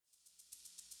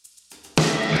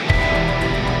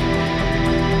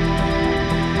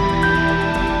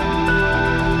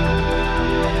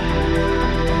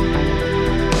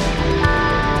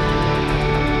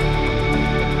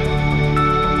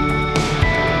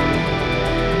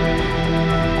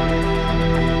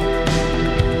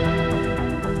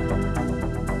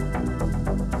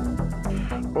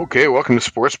Okay, welcome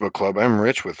to Sportsbook Club. I'm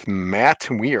Rich with Matt.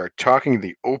 We are talking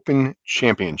the Open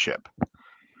Championship.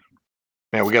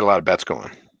 Man, we got a lot of bets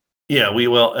going. Yeah,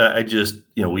 I just,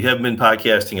 we haven't been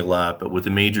podcasting a lot, but with the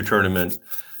major tournament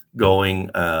going,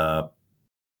 and I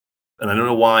don't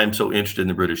know why I'm so interested in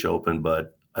the British Open,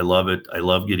 but I love it. I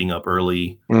love getting up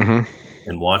early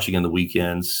and watching on the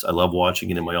weekends. I love watching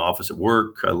it in my office at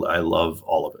work. I love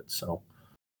all of it. So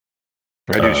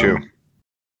I do too.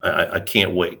 I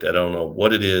can't wait. I don't know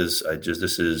what it is.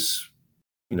 This is,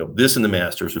 this and the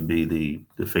Masters would be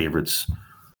the favorites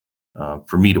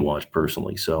for me to watch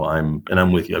personally. So I'm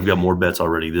with you. I've got more bets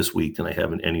already this week than I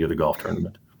have in any other golf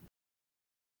tournament.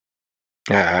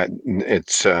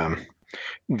 It's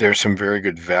there's some very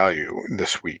good value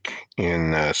this week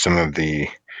in some of the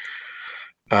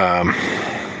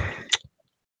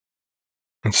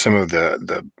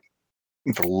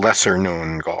lesser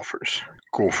known golfers.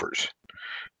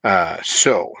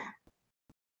 So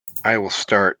I will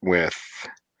start with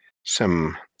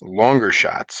some longer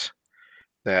shots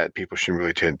that people should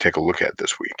really take a look at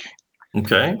this week.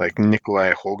 Okay. Like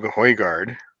Nikolai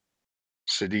Højgaard,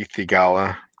 Sadiq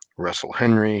Theegala, Russell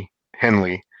Henley,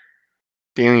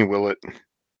 Danny Willett,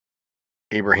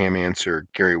 Abraham Ancer,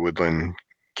 Gary Woodland,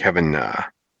 Kevin Na,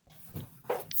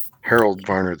 Harold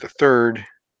Varner III,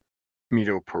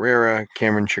 Mito Pereira,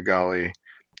 Cameron Chigali,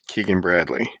 Keegan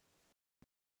Bradley.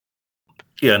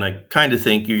 Yeah, and I kind of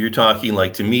think you're talking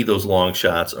like, to me, those long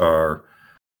shots are,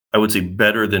 I would say,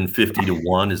 better than 50 to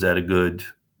 1. Is that a good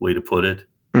way to put it?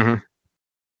 Mm-hmm.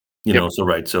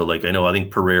 So like, I think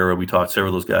Pereira, we talked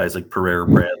several of those guys like Pereira,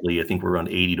 Bradley, I think we're around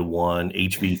 80 to 1.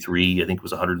 HV3, I think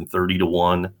was 130 to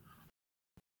 1.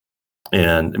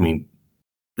 And I mean,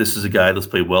 this is a guy that's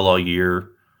played well all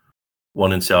year,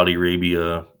 won in Saudi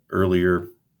Arabia earlier.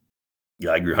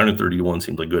 Yeah, I agree. 130 to 1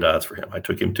 seems like good odds for him. I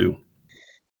took him too.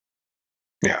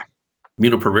 Yeah.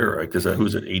 Mito Pereira, because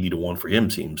who's at 80 to 1 for him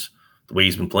seems, the way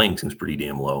he's been playing seems pretty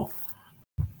damn low.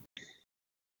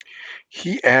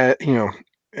 He,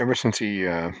 ever since he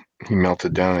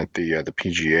melted down at the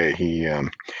PGA,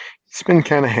 he's been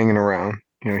kind of hanging around.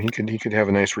 He could have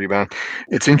a nice rebound.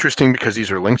 It's interesting because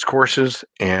these are links courses,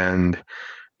 and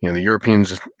the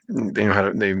Europeans, they know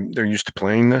how to, they're used to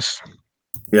playing this.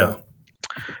 Yeah.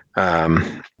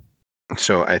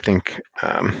 So I think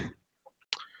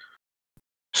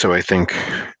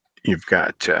you've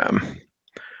got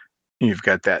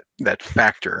that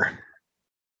factor.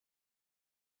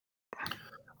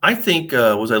 I think,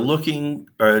 was I looking,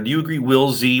 do you agree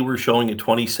Will Z we're showing at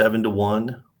 27 to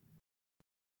 1?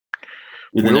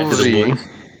 Will Z.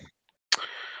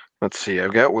 Let's see.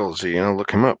 I've got Will Z, and I'll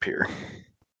look him up here.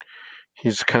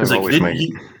 He's kind of always my...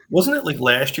 Wasn't it like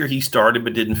last year he started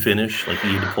but didn't finish? Like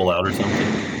he had to pull out or something?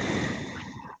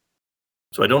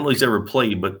 So I don't know if he's ever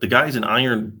played, but the guy's an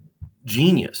iron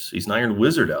genius. He's an iron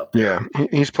wizard out there. Yeah,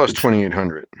 he's plus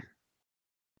 2,800.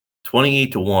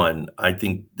 28 to 1, I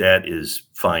think that is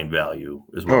fine value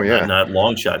as well. Oh, yeah. Not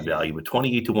long shot value, but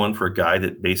 28 to 1 for a guy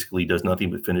that basically does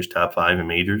nothing but finish top 5 in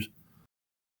majors.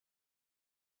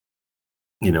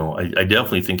 I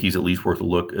definitely think he's at least worth a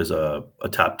look as a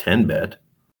top 10 bet,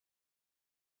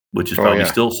 which is probably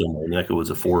still somewhere. Neck was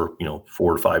a 4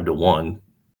 or 5 to 1,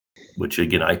 which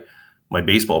again, my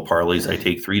baseball parlays, I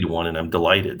take 3 to 1 and I'm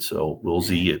delighted. So Will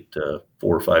Z at 4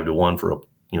 or 5 to 1 for a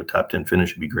top 10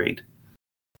 finish would be great.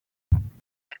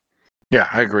 Yeah,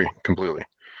 I agree completely.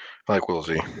 I like Will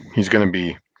Z. He's going to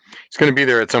be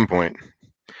there at some point.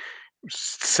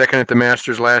 Second at the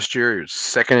Masters last year. He was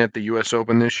second at the U.S.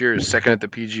 Open this year. He's second at the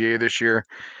PGA this year.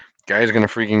 Guy's going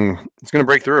to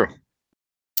break through.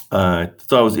 I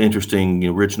thought it was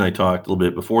interesting. Rich and I talked a little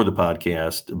bit before the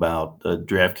podcast about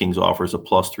DraftKings offers a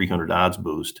plus 300 odds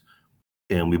boost,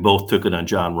 and we both took it on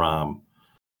Jon Rahm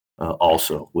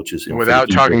also, which is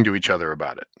without talking to each other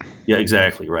about it. Yeah,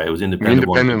 exactly right. It was independent.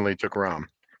 We independently took Rahm.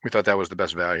 We thought that was the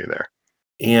best value there.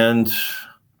 And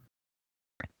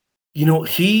what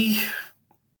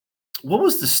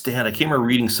was the stat? I can't remember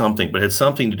reading something, but it had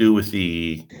something to do with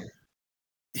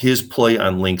his play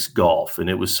on links golf, and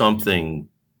it was something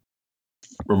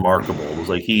remarkable. It was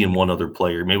like he and one other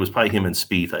player, maybe it was probably him and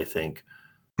Spieth, I think,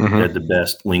 had the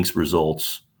best links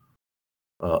results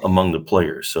among the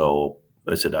players. So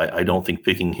I said, I don't think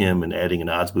picking him and adding an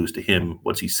odds boost to him,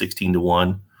 what's he, 16 to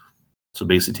 1? So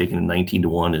basically taking a 19 to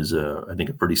 1 is, I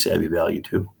think, a pretty savvy value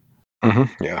too.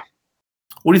 Yeah.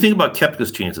 What do you think about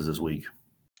Koepka's chances this week?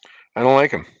 I don't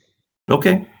like him.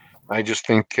 Okay. I just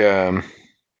think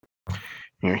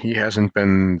he hasn't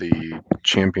been the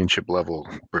championship level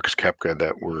Brooks Koepka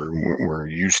that we're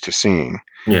used to seeing.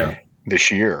 Yeah. This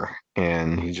year,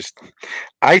 and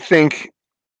I think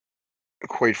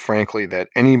quite frankly, that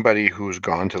anybody who's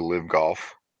gone to Live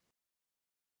Golf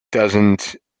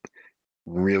doesn't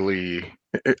really,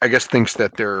 I guess, thinks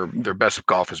that their best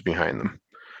golf is behind them,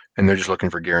 and they're just looking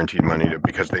for guaranteed money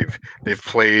because they've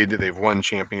played, they've won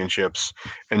championships,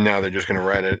 and now they're just going to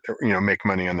write it, make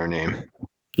money on their name.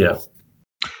 Yeah.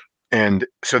 And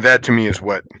so that to me is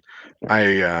what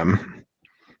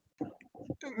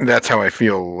that's how I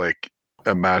feel like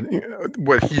about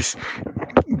what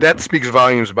that speaks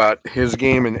volumes about his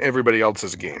game and everybody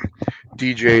else's game.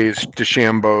 DJs,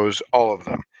 DeChambeau's, all of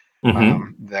them,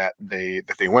 that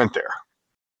they went there.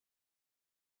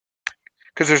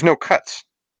 Because there's no cuts.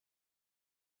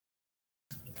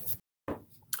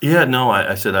 Yeah, no,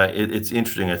 I said it's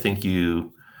interesting. I think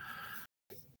you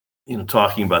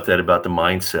talking about that, about the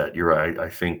mindset, you're right. I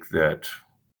think that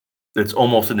it's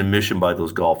almost an admission by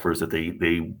those golfers that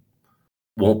they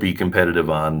won't be competitive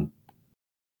on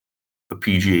a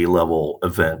PGA level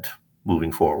event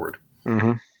moving forward.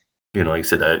 Mm-hmm. Like I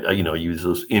said, I use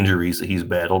those injuries that he's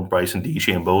battled. Bryson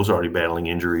DeChambeau's already battling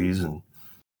injuries, and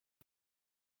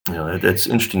that's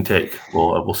an interesting take.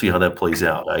 Well, we'll see how that plays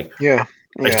out. I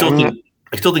still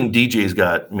think DJ's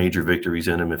got major victories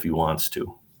in him if he wants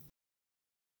to.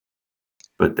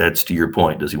 But that's to your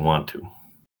point. Does he want to?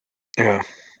 Yeah.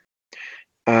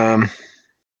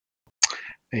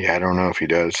 Yeah, I don't know if he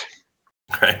does.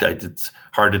 Right. It's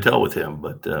hard to tell with him,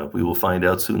 but we will find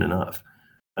out soon enough.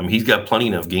 I mean, he's got plenty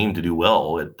enough game to do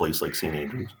well at a place like St.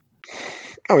 Andrews.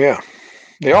 Oh, yeah.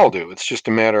 They all do. It's just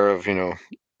a matter of,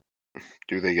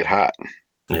 do they get hot?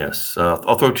 Yes.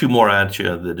 I'll throw two more at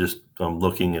you that just I'm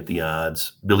looking at the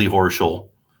odds. Billy Horschel,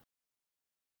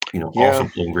 also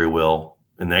playing very well.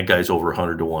 And that guy's over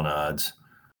 100 to 1 odds.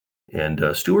 And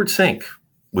Stewart Cink,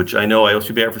 which I know I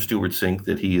also bad for Stewart Cink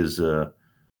that he is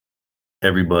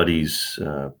everybody's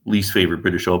least favorite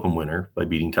British Open winner by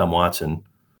beating Tom Watson.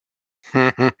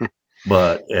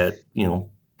 But at,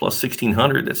 plus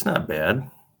 1,600, that's not bad.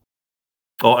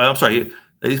 Oh, I'm sorry.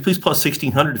 He's plus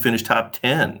 1,600 to finish top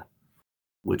 10,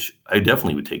 which I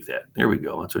definitely would take that. There we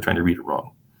go. That's what I'm trying to read it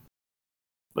wrong.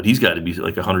 But he's got to be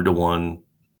like 100 to 1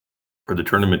 for the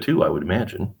tournament too, I would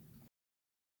imagine.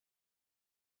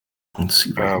 Let's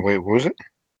see. Wait, what was it?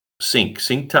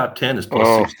 Cink top 10 is plus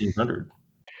 1,600.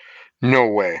 No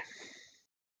way.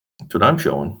 That's what I'm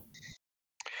showing.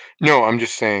 No, I'm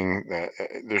just saying that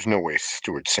there's no way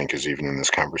Stewart Cink is even in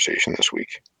this conversation this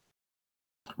week.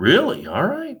 Really? All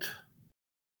right.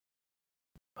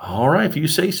 All right, if you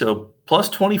say so. Plus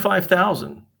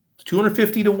 25,000. It's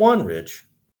 250 to 1, Rich.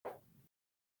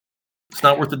 It's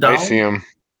not worth the dollar. I see him.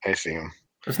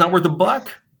 It's not worth a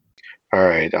buck. All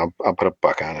right, I'll put a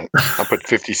buck on it. I'll put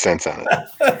 50 cents on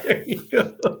it. There you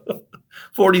go.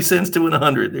 40 cents to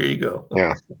 100. There you go.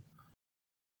 Yeah.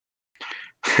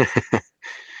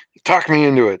 Talk me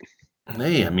into it.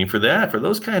 Hey, I mean, for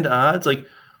those kind of odds, like,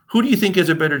 who do you think has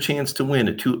a better chance to win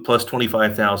at plus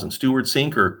 25,000? Stewart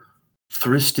Cink or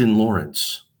Thriston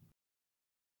Lawrence?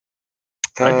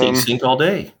 I'd take Cink all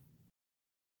day.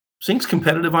 Cink's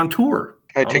competitive on tour.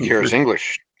 I'd take care of his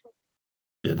English.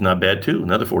 It's not bad, too.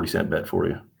 Another 40-cent bet for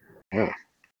you. Yeah.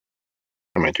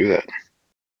 I might do that.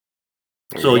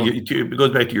 So it goes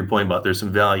back to your point about there's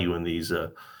some value in these.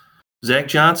 Zach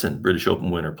Johnson, British Open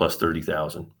winner, plus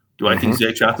 30,000. Do I think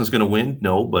Zach Johnson's going to win?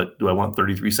 No, but do I want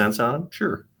 33 cents on him?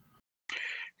 Sure.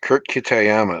 Kurt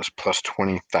Kitayama is plus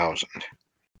 20,000.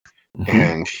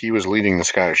 And he was leading the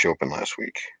Scottish Open last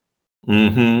week.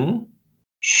 Mm-hmm.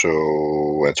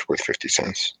 So that's worth 50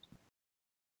 cents.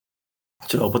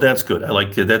 So, but that's good. I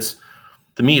like it.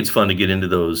 To me, it's fun to get into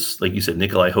those. Like you said,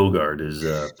 Nikolai Hogard is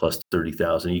plus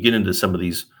 30,000. You get into some of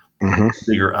these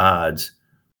bigger odds,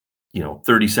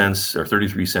 30 cents or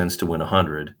 33 cents to win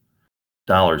 $100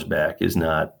 back is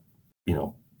not,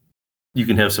 you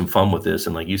can have some fun with this.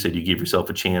 And like you said, you give yourself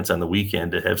a chance on the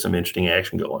weekend to have some interesting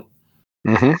action going.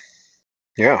 Mm-hmm.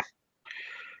 Yeah.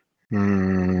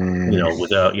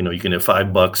 Without, you can have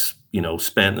 $5,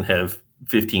 spent and have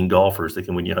 15 golfers that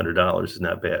can win you $100 is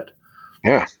not bad.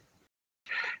 Yeah.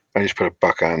 I just put a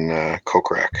buck on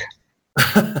Kokrak.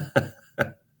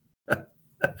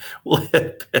 We'll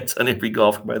have bets on every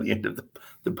golfer by the end of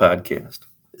the podcast.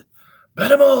 Bet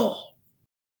them all.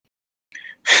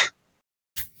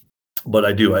 But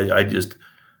I do.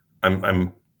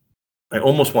 I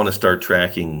almost want to start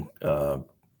tracking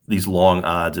these long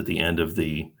odds at the end of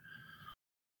the.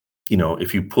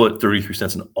 If you put 33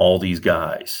 cents in all these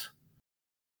guys,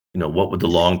 what would the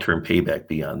long-term payback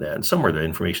be on that? And somewhere the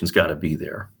information's got to be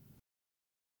there.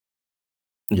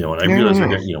 And I realize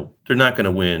they're not going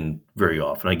to win very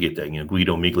often. I get that.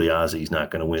 Guido Migliozzi is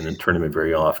not going to win a tournament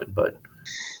very often, but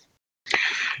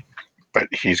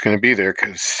he's going to be there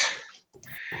because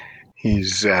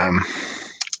He's got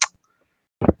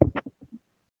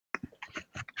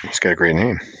a great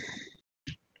name.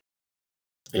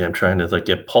 Yeah, I'm trying to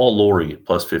get Paul Lawrie at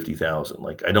plus 50,000.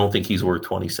 I don't think he's worth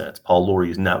 20 cents. Paul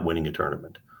Lawrie is not winning a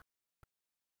tournament.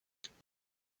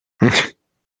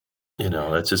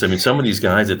 That's just, some of these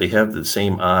guys that they have the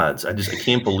same odds. I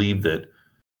can't believe that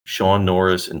Sean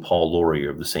Norris and Paul Lawrie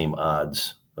are the same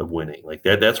odds of winning.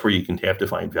 That's where you have to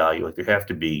find value. There have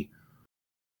to be,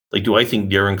 do I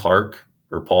think Darren Clarke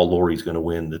or Paul Lawrie is going to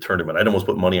win the tournament? I'd almost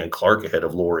put money on Clarke ahead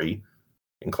of Lawrie,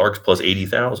 and Clarke's plus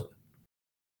 80,000.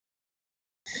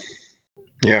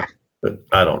 Yeah. But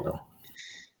I don't know.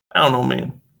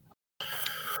 Man.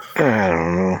 I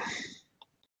don't know.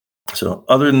 So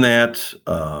other than that,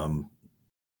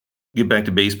 get back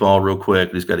to baseball real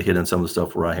quick. Just got to hit on some of the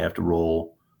stuff where I have to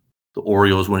roll. The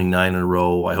Orioles winning 9 in a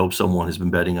row. I hope someone has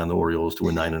been betting on the Orioles to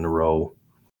win 9 in a row.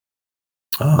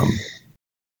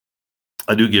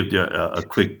 I do give a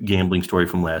quick gambling story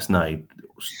from last night.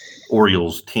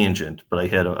 Orioles tangent, but I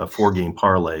had a 4-game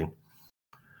parlay,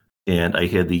 and I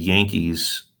had the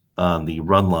Yankees on the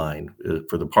run line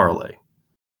for the parlay.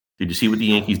 Did you see what the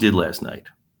Yankees did last night?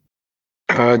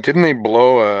 Didn't they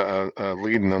blow a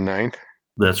lead in the 9th?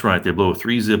 That's right. They blow a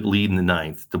 3-zip lead in the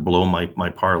 9th to blow my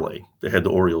parlay. They had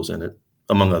the Orioles in it,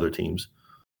 among other teams.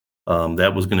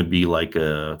 That was going to be I think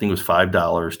it was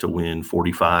 $5 to win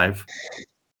 45,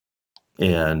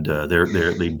 and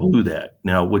they blew that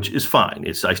now, which is fine.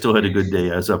 I still had a good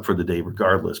day. I was up for the day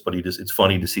regardless. But it's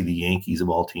funny to see the Yankees of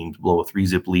all teams blow a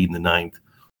 3-zip lead in the 9th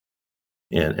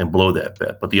and blow that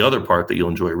bet. But the other part that you'll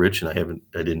enjoy, Rich, and I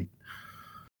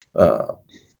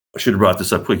should have brought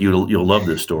this up quick. You'll love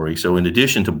this story. So in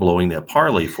addition to blowing that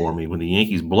parlay for me, when the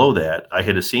Yankees blow that, I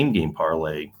had a same-game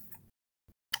parlay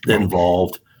that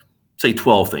involved, say,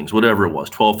 12 things, whatever it was.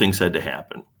 12 things had to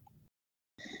happen.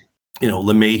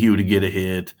 LeMahieu to get a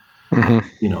hit,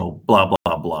 blah,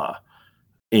 blah, blah.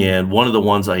 And one of the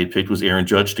ones I had picked was Aaron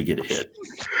Judge to get a hit.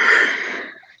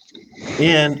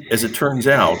 And as it turns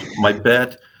out, my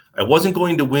bet, I wasn't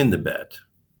going to win the bet.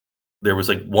 There was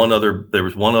one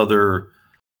other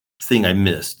thing I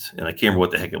missed, and I can't remember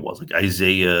what the heck it was,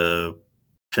 Isaiah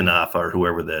Pinafa or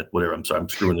whatever. I'm sorry, I'm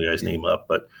screwing the guy's name up,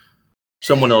 but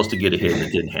someone else to get a hit and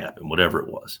it didn't happen, whatever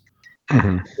it was.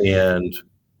 Mm-hmm.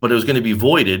 But it was going to be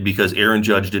voided because Aaron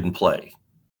Judge didn't play.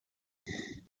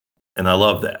 And I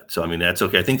love that. So, that's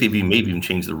okay. I think they've maybe even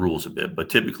changed the rules a bit, but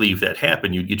typically if that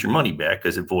happened, you'd get your money back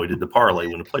because it voided the parlay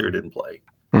when a player didn't play.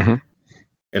 Mm-hmm.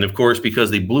 And of course, because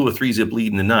they blew a 3-zip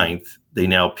lead in the 9th, they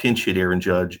now pinch hit Aaron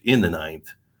Judge in the 9th.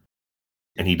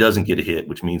 And he doesn't get a hit,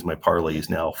 which means my parlay is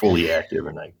now fully active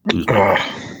and I lose my money.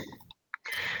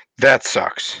 That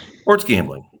sucks. Or it's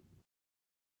gambling.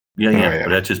 Yeah. Yeah.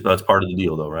 But that's part of the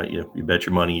deal, though, right? You bet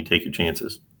your money, you take your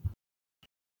chances.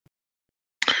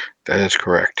 That is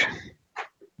correct.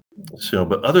 So,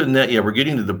 but other than that, we're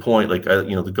getting to the point,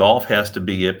 the golf has to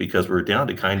be it because we're down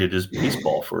to kind of just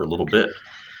baseball for a little bit.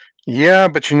 Yeah,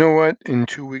 but you know what? In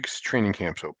 2 weeks, training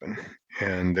camp's open.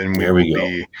 And then we're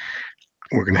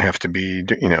going to have to be,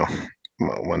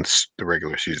 once the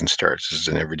regular season starts, this is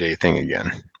an everyday thing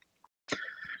again.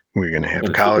 We're going to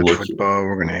have college football.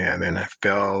 We're going to have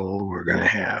NFL. We're going to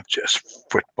have just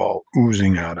football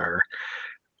oozing out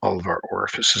all of our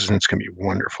orifices, and it's going to be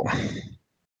wonderful.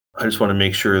 I just want to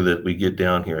make sure that we get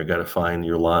down here. I got to find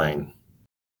your line.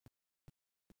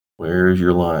 Where's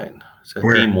your line? Is that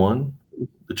game 1?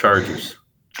 The Chargers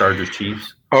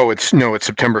Chiefs. Oh, it's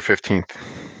September 15th.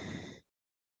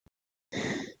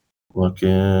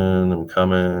 Looking, I'm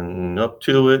coming up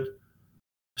to it.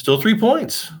 Still 3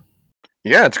 points.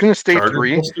 Yeah, it's going to stay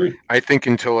Chargers 3. I think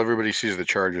until everybody sees the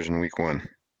Chargers in week 1.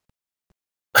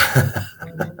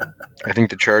 I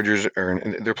think the Chargers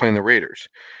they're playing the Raiders.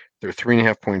 They're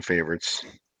 3.5-point favorites.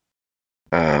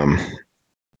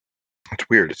 It's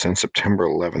weird. It's on September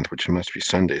 11th, which must be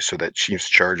Sunday. So that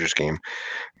Chiefs-Chargers game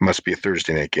must be a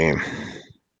Thursday night game.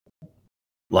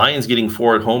 Lions getting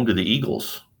 4 at home to the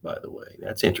Eagles, by the way.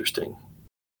 That's interesting.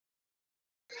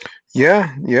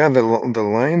 Yeah. The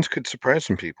Lions could surprise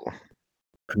some people.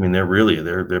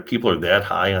 Their people are that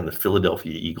high on the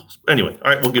Philadelphia Eagles. Anyway,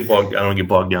 all right, I don't get bogged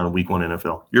down in week 1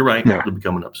 NFL. You're right. No. It'll be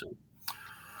coming up soon.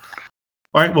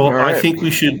 All right. Well, all right. I think we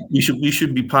should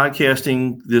be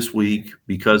podcasting this week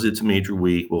because it's a major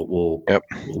week. We'll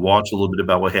watch a little bit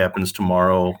about what happens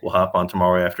tomorrow. We'll hop on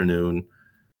tomorrow afternoon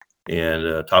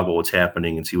and talk about what's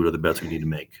happening and see what other bets we need to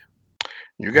make.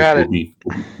 You got it.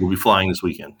 We'll be flying this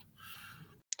weekend.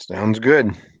 Sounds good.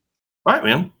 All right,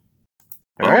 man.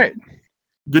 All right.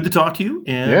 Good to talk to you.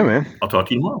 And yeah, man. I'll talk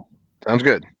to you tomorrow. Sounds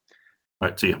good. All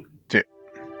right. See you.